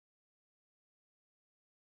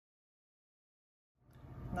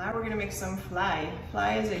Now we're gonna make some Vlaai.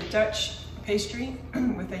 Vlaai is a Dutch pastry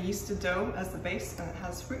with a yeasted dough as the base, and it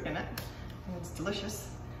has fruit in it, and it's delicious.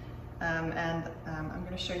 I'm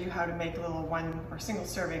gonna show you how to make little one or single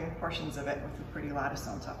serving portions of it with a pretty lattice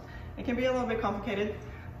on top. It can be a little bit complicated,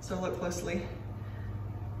 so look closely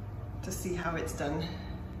to see how it's done.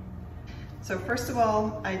 So first of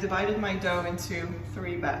all, I divided my dough into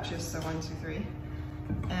 3 batches, so 1, 2, 3,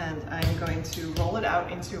 and I'm going to roll it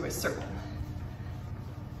out into a circle.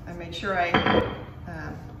 I made sure I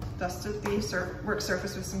dusted the work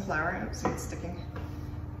surface with some flour. Oops, see it's sticking,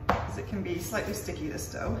 because it can be slightly sticky,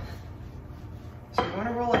 this dough. So you want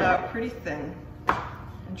to roll it out pretty thin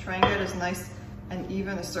and try and get as nice and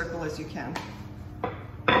even a circle as you can.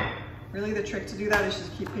 Really the trick to do that is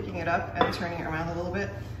just keep picking it up and turning it around a little bit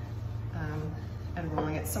and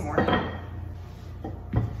rolling it some more.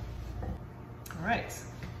 All right,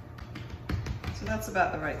 so that's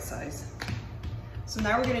about the right size. So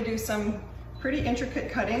now we're going to do some pretty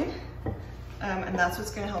intricate cutting, and that's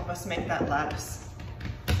what's going to help us make that lattice.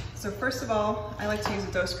 So first of all, I like to use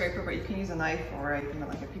a dough scraper, but you can use a knife or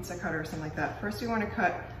like a pizza cutter or something like that. First we want to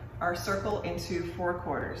cut our circle into 4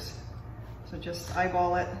 quarters. So just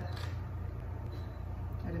eyeball it.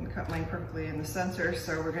 I didn't cut mine perfectly in the center,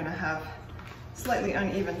 so we're going to have slightly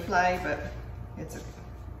uneven Vlaai, but it's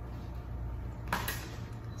okay.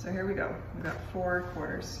 So here we go. We've got 4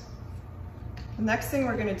 quarters. The next thing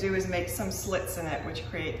we're going to do is make some slits in it, which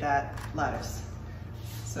create that lattice.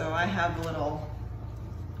 So I have a little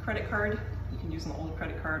credit card. You can use an old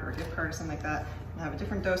credit card or gift card or something like that. And I have a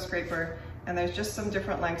different dough scraper, and there's just some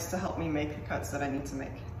different lengths to help me make the cuts that I need to make.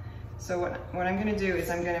 So what I'm going to do is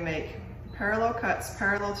I'm going to make parallel cuts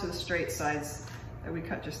parallel to the straight sides that we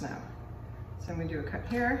cut just now. So I'm going to do a cut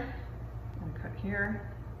here, and a cut here,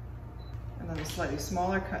 and then a slightly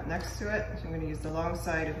smaller cut next to it. So I'm going to use the long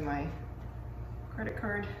side of my credit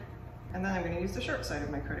card, and then I'm going to use the short side of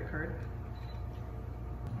my credit card.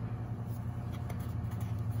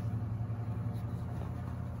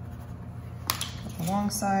 The long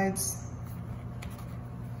sides,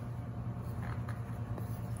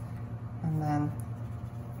 and then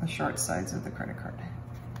the short sides of the credit card.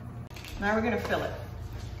 Now we're going to fill it.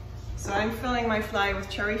 So I'm filling my Vlaai with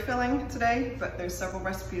cherry filling today, but there's several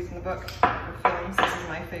recipes in the book for fillings. This is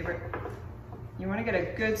my favorite. You want to get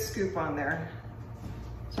a good scoop on there,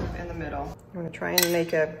 sort of in the middle. You want to try and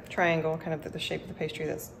make a triangle, kind of the shape of the pastry.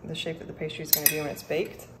 That's the shape that the pastry is going to be when it's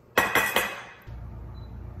baked.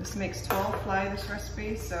 This makes 12 Vlaai, this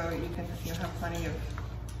recipe, so you'll have plenty of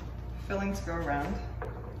filling to go around.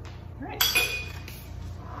 All right.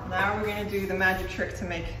 Now we're going to do the magic trick to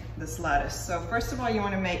make this lattice. So first of all, you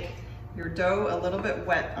want to make your dough a little bit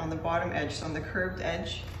wet on the bottom edge, so on the curved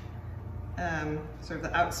edge, sort of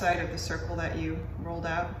the outside of the circle that you rolled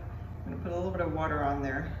out. I'm going to put a little bit of water on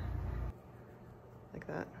there, like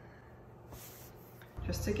that,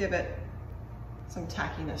 just to give it some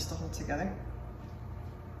tackiness to hold together.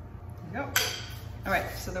 There we go. All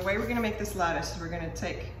right, so the way we're going to make this lattice is we're going to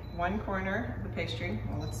take one corner of the pastry.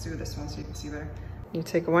 Well, let's do this one so you can see better. You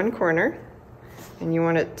take one corner and you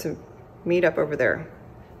want it to meet up over there.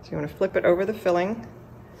 So you want to flip it over the filling.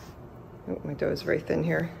 Oh, my dough is very thin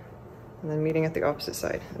here. And then meeting at the opposite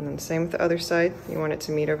side. And then same with the other side, you want it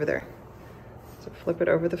to meet over there. So flip it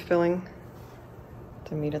over the filling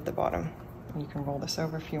to meet at the bottom. And you can roll this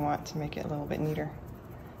over if you want to make it a little bit neater.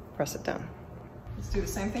 Press it down. Let's do the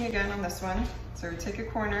same thing again on this one. So take a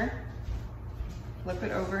corner, flip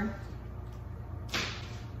it over,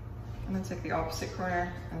 and then take the opposite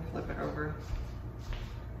corner and flip it over.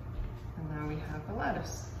 And now we have a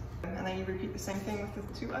lattice. And then you repeat the same thing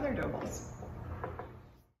with the 2 other dough balls.